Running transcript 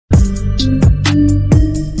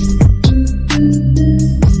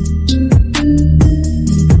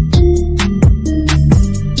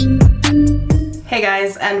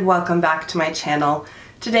guys, and welcome back to my channel.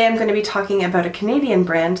 Today I'm going to be talking about a Canadian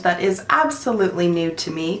brand that is absolutely new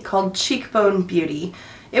to me called CHEEKBONE Beauty.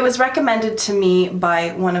 It was recommended to me by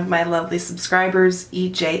one of my lovely subscribers,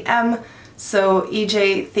 EJM. So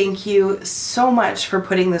EJ, thank you so much for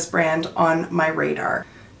putting this brand on my radar.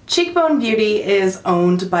 CHEEKBONE Beauty is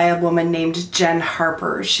owned by a woman named Jen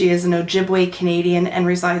Harper. She is an Ojibwe Canadian and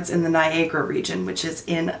resides in the Niagara Region, which is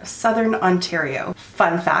in southern Ontario.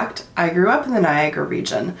 Fun fact, I grew up in the Niagara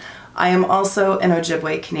Region. I am also an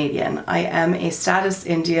Ojibwe Canadian. I am a status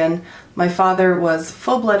Indian. My father was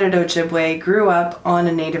full-blooded Ojibwe, grew up on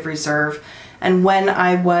a native reserve, and when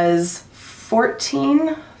I was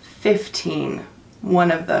 14, 15,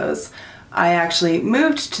 one of those, I actually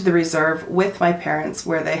moved to the reserve with my parents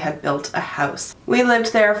where they had built a house. We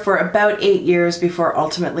lived there for about 8 years before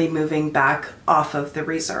ultimately moving back off of the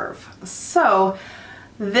reserve. So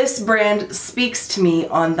this brand speaks to me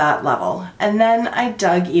on that level. And then I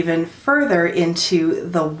dug even further into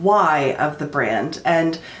the why of the brand,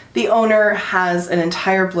 and the owner has an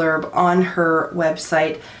entire blurb on her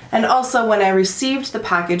website. And also when I received the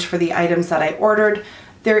package for the items that I ordered,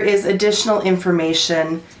 there is additional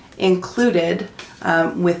information included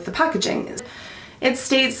with the packaging. It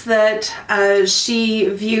states that she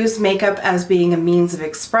views makeup as being a means of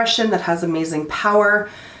expression that has amazing power,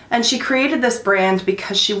 and she created this brand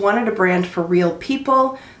because she wanted a brand for real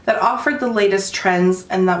people that offered the latest trends,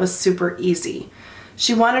 and that was super easy.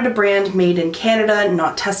 She wanted a brand made in Canada,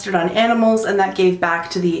 not tested on animals, and that gave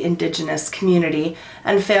back to the Indigenous community,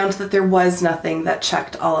 and found that there was nothing that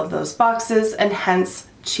checked all of those boxes, and hence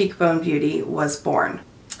CHEEKBONE Beauty was born.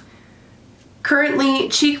 Currently,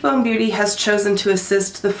 CHEEKBONE Beauty has chosen to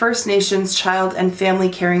assist the First Nations Child and Family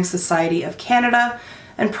Caring Society of Canada,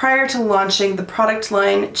 and prior to launching the product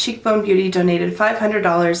line, CHEEKBONE Beauty donated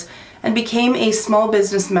 $500 and became a small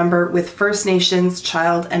business member with First Nations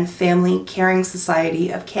Child and Family Caring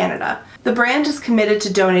Society of Canada. The brand is committed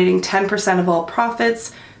to donating 10% of all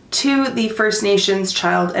profits to the First Nations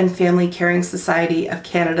Child and Family Caring Society of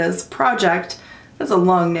Canada's project, that's a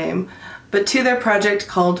long name, but to their project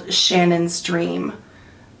called Shannon's Dream.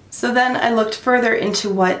 So then I looked further into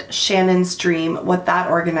what Shannon's Dream, what that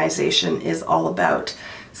organization is all about.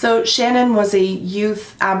 So Shannon was a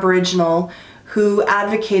youth Aboriginal who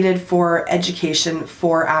advocated for education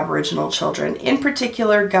for Aboriginal children, in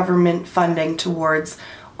particular government funding towards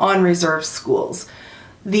on-reserve schools.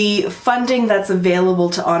 The funding that's available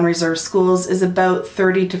to on-reserve schools is about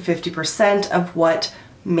 30 to 50% of what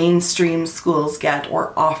mainstream schools get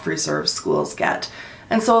or off-reserve schools get.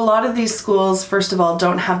 And so a lot of these schools, first of all,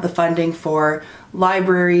 don't have the funding for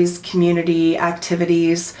libraries, community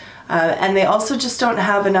activities, and they also just don't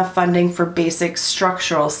have enough funding for basic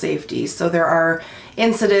structural safety. So there are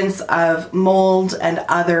incidents of mold and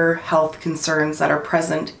other health concerns that are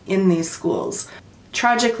present in these schools.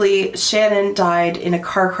 Tragically, Shannon died in a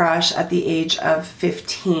car crash at the age of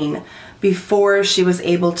 15 before she was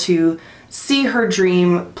able to see her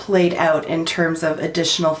dream played out in terms of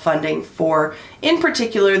additional funding for, in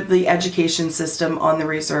particular, the education system on the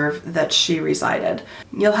reserve that she resided.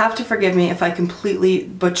 You'll have to forgive me if I completely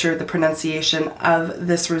butcher the pronunciation of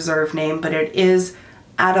this reserve name, but it is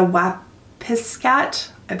Attawapiskat,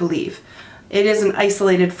 I believe. It is an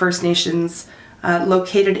isolated First Nations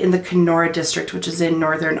located in the Kenora district, which is in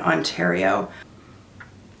northern Ontario.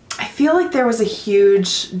 I feel like there was a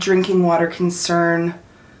huge drinking water concern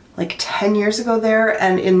like 10 years ago there,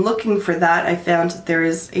 and in looking for that I found that there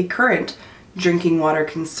is a current drinking water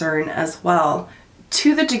concern as well,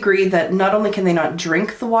 to the degree that not only can they not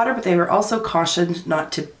drink the water, but they were also cautioned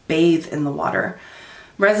not to bathe in the water.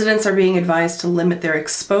 Residents are being advised to limit their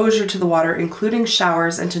exposure to the water, including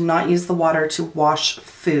showers, and to not use the water to wash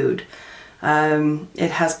food.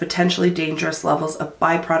 It has potentially dangerous levels of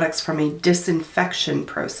byproducts from a disinfection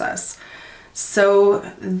process. So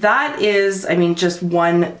that is, I mean, just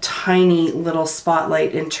one tiny little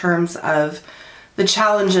spotlight in terms of the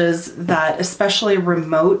challenges that especially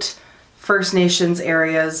remote First Nations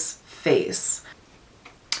areas face.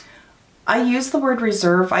 I use the word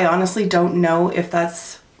reserve. I honestly don't know if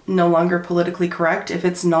that's no longer politically correct. If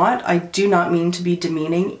it's not, I do not mean to be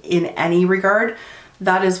demeaning in any regard.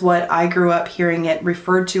 That is what I grew up hearing it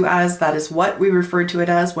referred to as. That is what we referred to it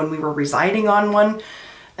as when we were residing on one.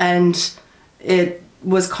 And it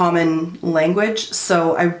was common language,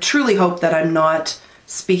 so I truly hope that I'm not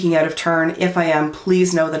speaking out of turn. If I am,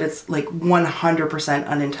 please know that it's like 100%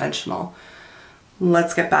 unintentional.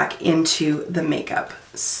 Let's get back into the makeup.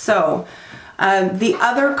 So the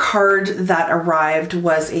other card that arrived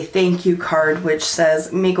was a thank you card, which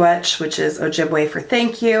says Miigwech, which is Ojibwe for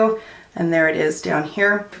thank you, and there it is down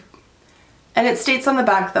here. And it states on the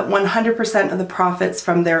back that 100% of the profits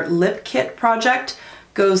from their lip kit project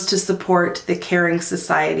goes to support the Caring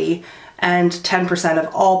Society, and 10%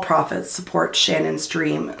 of all profits support Shannon's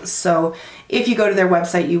Dream. So if you go to their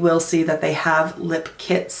website, you will see that they have lip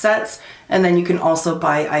kit sets, and then you can also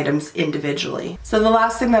buy items individually. So the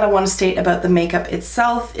last thing that I want to state about the makeup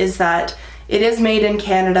itself is that it is made in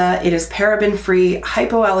Canada, it is paraben free,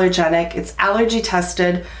 hypoallergenic, it's allergy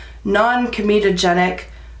tested, non-comedogenic,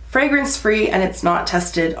 fragrance free, and it's not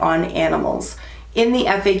tested on animals. In the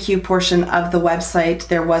FAQ portion of the website,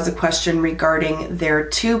 there was a question regarding their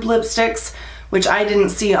tube lipsticks, which I didn't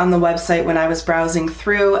see on the website when I was browsing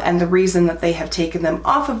through, and the reason that they have taken them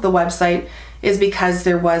off of the website is because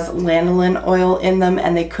there was lanolin oil in them,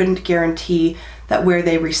 and they couldn't guarantee that where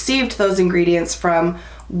they received those ingredients from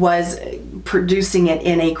was producing it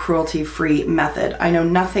in a cruelty-free method. I know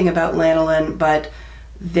nothing about lanolin, but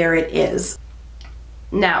there it is.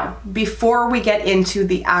 Now, before we get into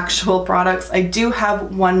the actual products, I do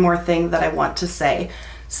have one more thing that I want to say.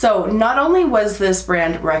 So not only was this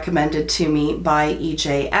brand recommended to me by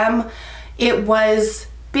EJM, it was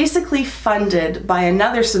basically funded by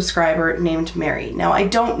another subscriber named Mary. Now, I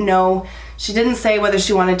don't know, she didn't say whether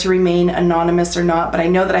she wanted to remain anonymous or not, but I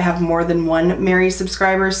know that I have more than one Mary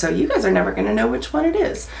subscriber, so you guys are never gonna know which one it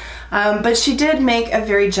is. But she did make a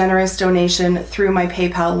very generous donation through my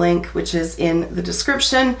PayPal link, which is in the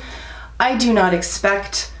description. I do not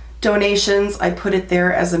expect donations. I put it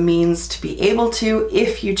there as a means to be able to,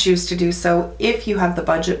 if you choose to do so, if you have the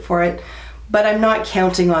budget for it. But I'm not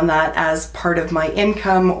counting on that as part of my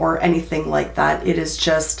income or anything like that. It is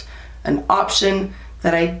just an option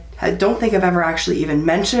that I don't think I've ever actually even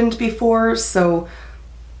mentioned before, so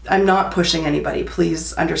I'm not pushing anybody,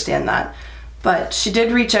 please understand that. But she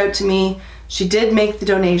did reach out to me, she did make the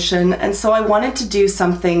donation, and so I wanted to do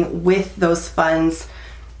something with those funds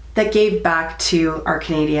that gave back to our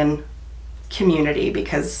Canadian community,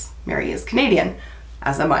 because Mary is Canadian,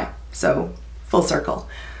 as am I, so full circle.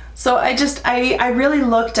 So I really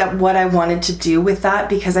looked at what I wanted to do with that,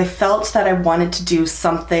 because I felt that I wanted to do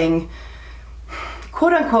something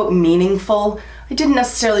quote unquote meaningful. I didn't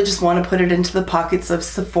necessarily just want to put it into the pockets of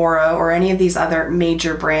Sephora or any of these other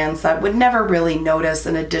major brands that would never really notice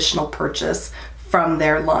an additional purchase from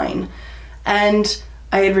their line. And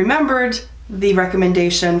I had remembered the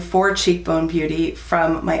recommendation for Cheekbone Beauty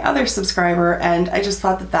from my other subscriber, and I just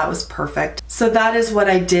thought that that was perfect. So that is what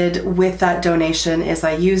I did with that donation, is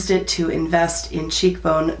I used it to invest in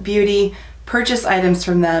Cheekbone Beauty, purchase items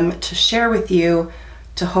from them to share with you,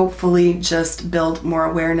 to hopefully just build more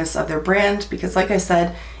awareness of their brand, because like I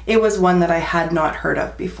said, it was one that I had not heard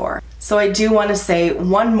of before. So I do want to say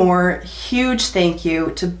one more huge thank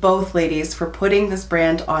you to both ladies for putting this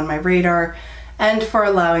brand on my radar and for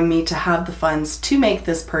allowing me to have the funds to make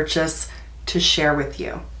this purchase to share with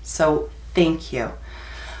you. So thank you.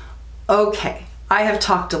 Okay, I have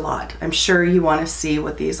talked a lot. I'm sure you want to see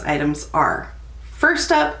what these items are.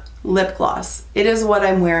 First up, lip gloss. It is what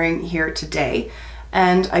I'm wearing here today,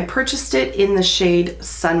 and I purchased it in the shade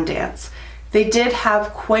Sundance. They did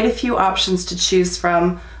have quite a few options to choose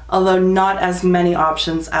from, although not as many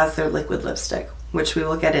options as their liquid lipstick, which we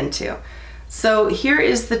will get into. So here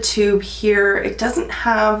is the tube here. It doesn't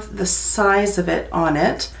have the size of it on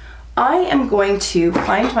it. I am going to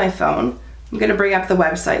find my phone. I'm going to bring up the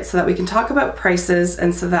website so that we can talk about prices,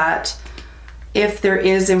 and so that if there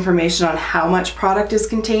is information on how much product is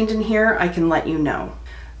contained in here, I can let you know.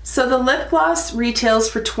 So the lip gloss retails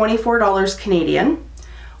for $24 Canadian.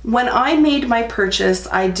 When I made my purchase,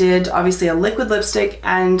 I did obviously a liquid lipstick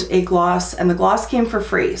and a gloss, and the gloss came for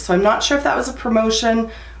free. So I'm not sure if that was a promotion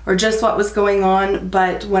or just what was going on,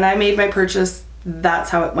 but when I made my purchase, that's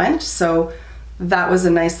how it went. So that was a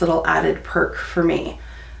nice little added perk for me.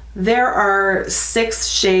 There are 6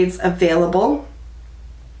 shades available,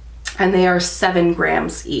 and they are 7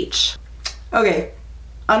 grams each. Okay,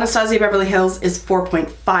 Anastasia Beverly Hills is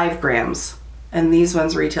 4.5 grams, and these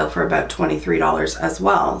ones retail for about $23 as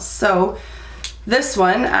well. So this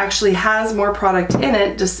one actually has more product in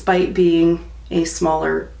it despite being a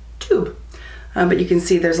smaller tube. But you can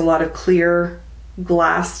see there's a lot of clear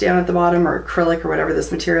glass down at the bottom, or acrylic or whatever this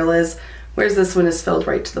material is, whereas this one is filled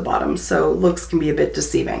right to the bottom, so looks can be a bit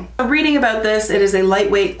deceiving. So reading about this, it is a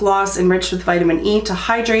lightweight gloss enriched with vitamin E to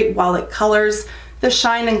hydrate while it colors. The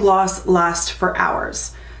shine and gloss last for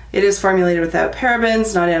hours. It is formulated without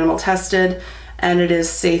parabens, not animal tested, and it is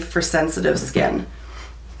safe for sensitive skin.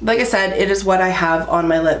 Like I said, it is what I have on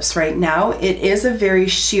my lips right now. It is a very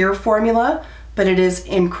sheer formula, but it is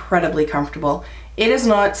incredibly comfortable. It is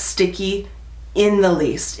not sticky in the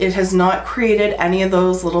least. It has not created any of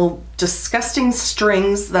those little disgusting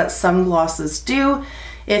strings that some glosses do.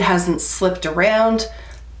 It hasn't slipped around.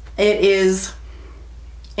 It is,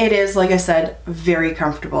 like I said, very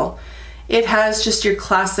comfortable. It has just your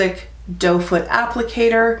classic doe foot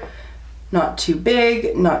applicator, not too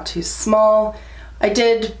big, not too small. I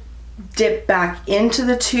did dip back into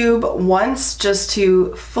the tube once just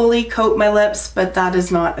to fully coat my lips, but that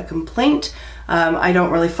is not a complaint. I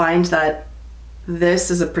don't really find that this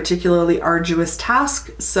is a particularly arduous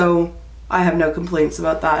task, so I have no complaints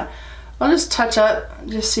about that. I'll just touch up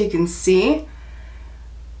just so you can see.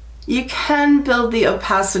 You can build the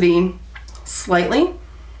opacity slightly,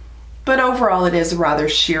 but overall it is a rather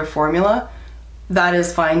sheer formula. That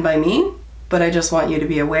is fine by me, but I just want you to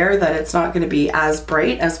be aware that it's not going to be as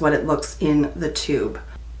bright as what it looks in the tube.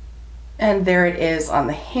 And there it is on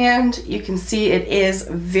the hand. You can see it is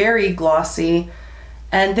very glossy,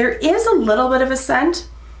 and there is a little bit of a scent.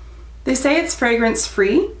 They say it's fragrance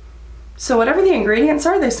free, so whatever the ingredients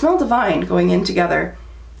are, they smell divine going in together.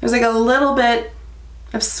 There's like a little bit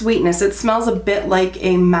of sweetness. It smells a bit like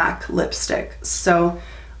a MAC lipstick, so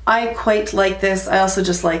I quite like this. I also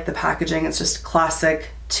just like the packaging. It's just a classic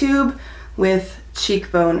tube with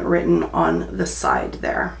Cheekbone written on the side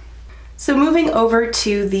there. So moving over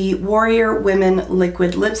to the Warrior Women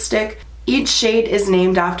Liquid Lipstick. Each shade is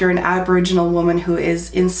named after an Aboriginal woman who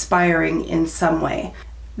is inspiring in some way.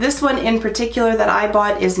 This one in particular that I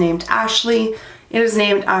bought is named Ashley. It is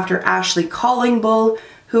named after Ashley Collingbull,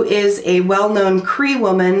 who is a well-known Cree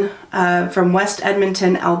woman from West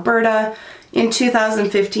Edmonton, Alberta. In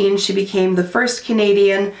 2015, she became the first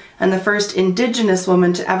Canadian and the first Indigenous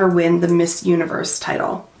woman to ever win the Miss Universe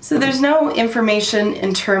title. So there's no information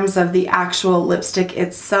in terms of the actual lipstick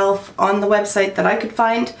itself on the website that I could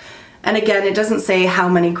find. And again, it doesn't say how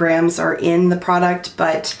many grams are in the product,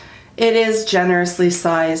 but it is generously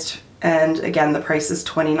sized, and again, the price is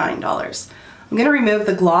 $29. I'm going to remove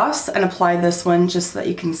the gloss and apply this one just so that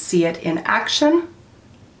you can see it in action.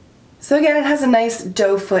 So again, it has a nice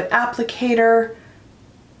doe foot applicator.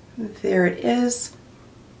 There it is.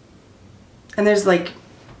 And there's like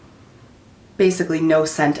basically no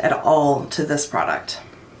scent at all to this product.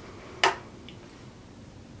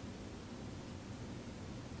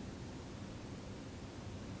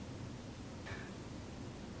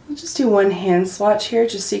 I'll just do one hand swatch here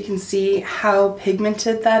just so you can see how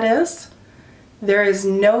pigmented that is. There is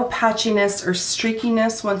no patchiness or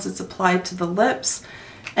streakiness once it's applied to the lips,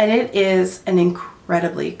 and it is an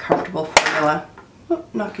incredibly comfortable formula. Oh,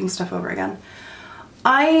 knocking stuff over again.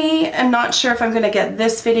 I am not sure if I'm going to get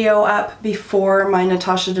this video up before my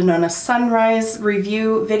Natasha Denona Sunrise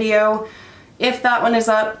review video. If that one is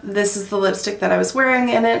up, this is the lipstick that I was wearing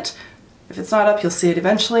in it. If it's not up, you'll see it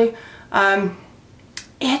eventually.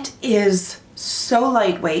 It is so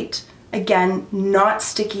lightweight, again, not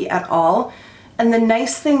sticky at all. And the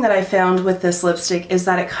nice thing that I found with this lipstick is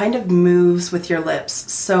that it kind of moves with your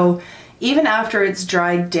lips. So even after it's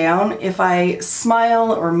dried down, if I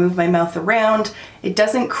smile or move my mouth around, it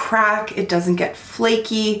doesn't crack, it doesn't get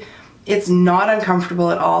flaky. It's not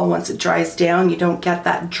uncomfortable at all once it dries down. You don't get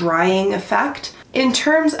that drying effect. In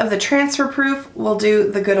terms of the transfer proof, we'll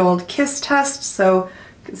do the good old kiss test. So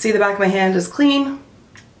you can see the back of my hand is clean.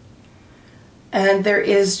 And there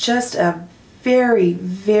is just a very,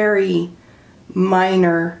 very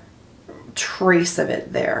minor trace of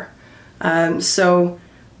it there. So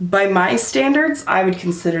by my standards, I would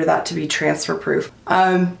consider that to be transfer proof.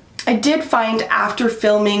 I did find after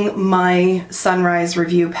filming my Sunrise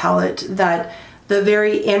review palette that the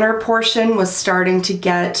very inner portion was starting to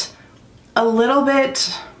get a little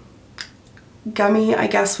bit gummy, I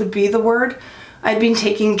guess would be the word. I'd been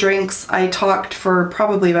taking drinks. I talked for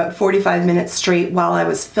probably about 45 minutes straight while I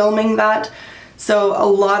was filming that. So a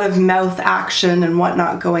lot of mouth action and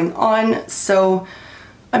whatnot going on. So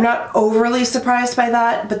I'm not overly surprised by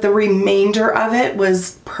that, but the remainder of it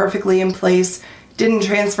was perfectly in place. Didn't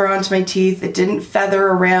transfer onto my teeth. It didn't feather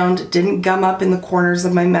around. It didn't gum up in the corners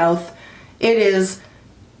of my mouth. It is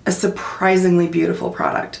a surprisingly beautiful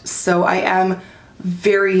product. So I am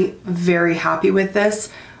very, very happy with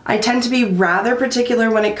this. I tend to be rather particular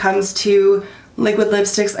when it comes to liquid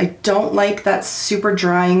lipsticks. I don't like that super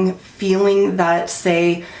drying feeling that,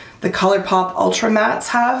 say, the ColourPop Ultra Mattes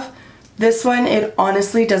have. This one, it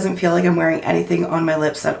honestly doesn't feel like I'm wearing anything on my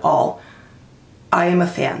lips at all. I am a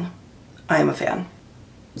fan. I am a fan.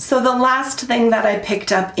 So the last thing that I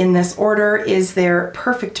picked up in this order is their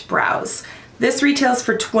Perfect Brows. This retails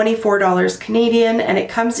for $24 Canadian, and it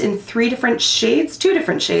comes in two different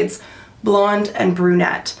shades, blonde and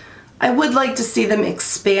brunette. I would like to see them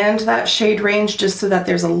expand that shade range just so that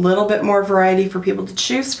there's a little bit more variety for people to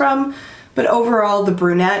choose from, but overall the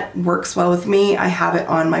brunette works well with me. I have it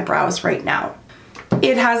on my brows right now.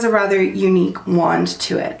 It has a rather unique wand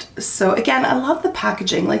to it. So again, I love the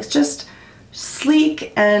packaging, like just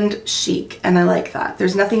sleek and chic, and I like that.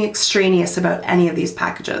 There's nothing extraneous about any of these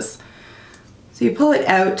packages. So you pull it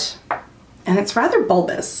out and it's rather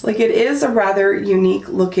bulbous. Like it is a rather unique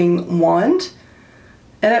looking wand.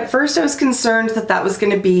 And at first I was concerned that that was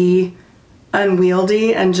going to be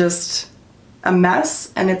unwieldy and just a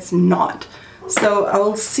mess, and it's not. So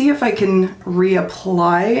I'll see if I can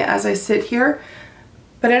reapply as I sit here,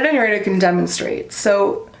 but at any rate I can demonstrate.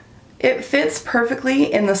 So it fits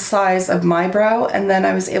perfectly in the size of my brow, and then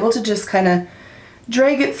I was able to just kind of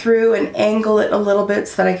drag it through and angle it a little bit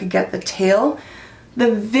so that I could get the tail.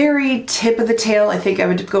 The very tip of the tail, I think I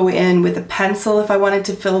would go in with a pencil if I wanted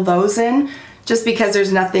to fill those in, just because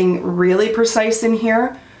there's nothing really precise in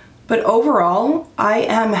here. But overall, I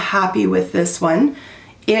am happy with this one.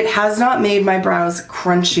 It has not made my brows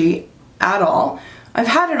crunchy at all. I've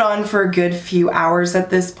had it on for a good few hours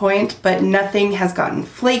at this point, but nothing has gotten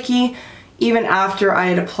flaky. Even after I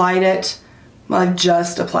had applied it, well, I've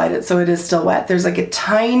just applied it, so it is still wet. There's like a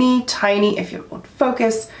tiny, if you would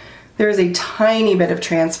focus, there is a tiny bit of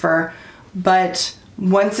transfer, but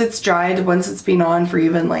once it's dried, once it's been on for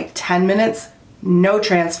even like 10 minutes, no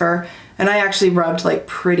transfer. And I actually rubbed like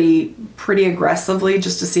pretty aggressively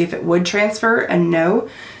just to see if it would transfer, and no.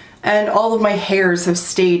 And all of my hairs have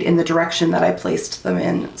stayed in the direction that I placed them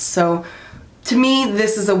in. So to me,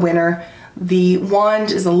 this is a winner. The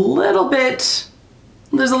wand is a little bit,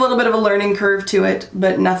 there's a little bit of a learning curve to it,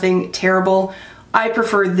 but nothing terrible. I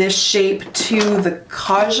prefer this shape to the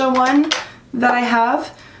Kaja one that I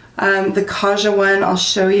have. The Kaja one, I'll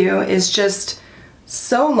show you, is just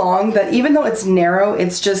so long that even though it's narrow,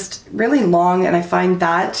 it's just really long, and I find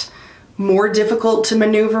that more difficult to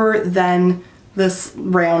maneuver than this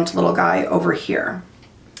round little guy over here.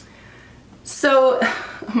 So,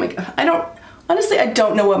 oh my god, honestly, I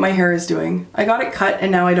don't know what my hair is doing. I got it cut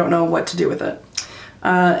and now I don't know what to do with it.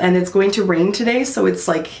 And it's going to rain today, so it's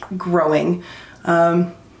like growing.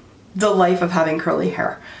 The life of having curly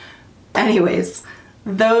hair. Anyways,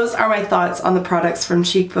 those are my thoughts on the products from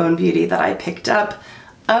CHEEKBONE Beauty that I picked up.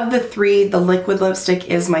 Of the three, the liquid lipstick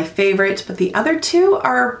is my favorite, but the other two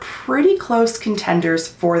are pretty close contenders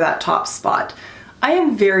for that top spot. I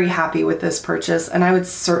am very happy with this purchase, and I would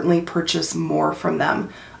certainly purchase more from them.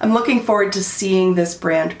 I'm looking forward to seeing this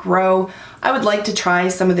brand grow. I would like to try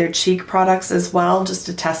some of their cheek products as well, just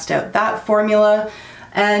to test out that formula.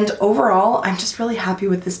 And overall, I'm just really happy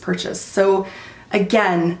with this purchase. So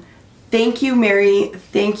again, thank you, Mary.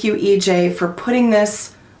 Thank you, EJ, for putting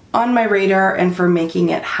this on my radar and for making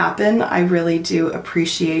it happen. I really do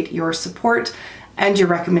appreciate your support and your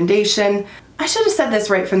recommendation. I should have said this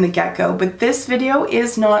right from the get-go, but this video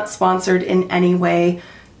is not sponsored in any way.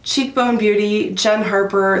 CHEEKBONE Beauty, Jen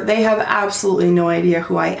Harper, they have absolutely no idea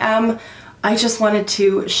who I am. I just wanted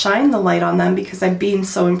to shine the light on them because I'm being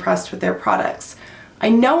so impressed with their products. I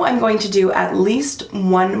know I'm going to do at least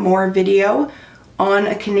one more video on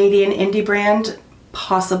a Canadian indie brand,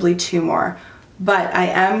 possibly two more. But I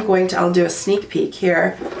am going to, I'll do a sneak peek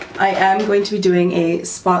here. I am going to be doing a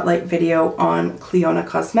spotlight video on Clionadh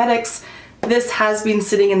Cosmetics. This has been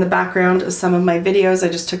sitting in the background of some of my videos. I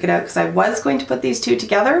just took it out because I was going to put these two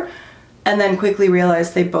together and then quickly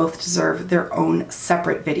realized they both deserve their own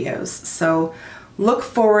separate videos. So look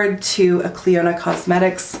forward to a Clionadh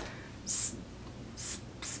Cosmetics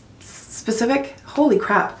specific, holy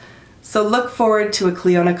crap. So look forward to a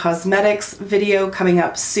Clionadh Cosmetics video coming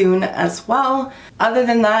up soon as well. Other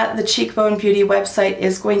than that, the CHEEKBONE Beauty website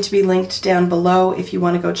is going to be linked down below if you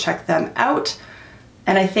want to go check them out.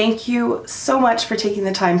 And I thank you so much for taking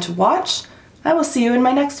the time to watch. I will see you in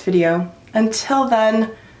my next video. Until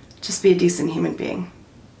then, just be a decent human being.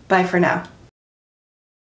 Bye for now.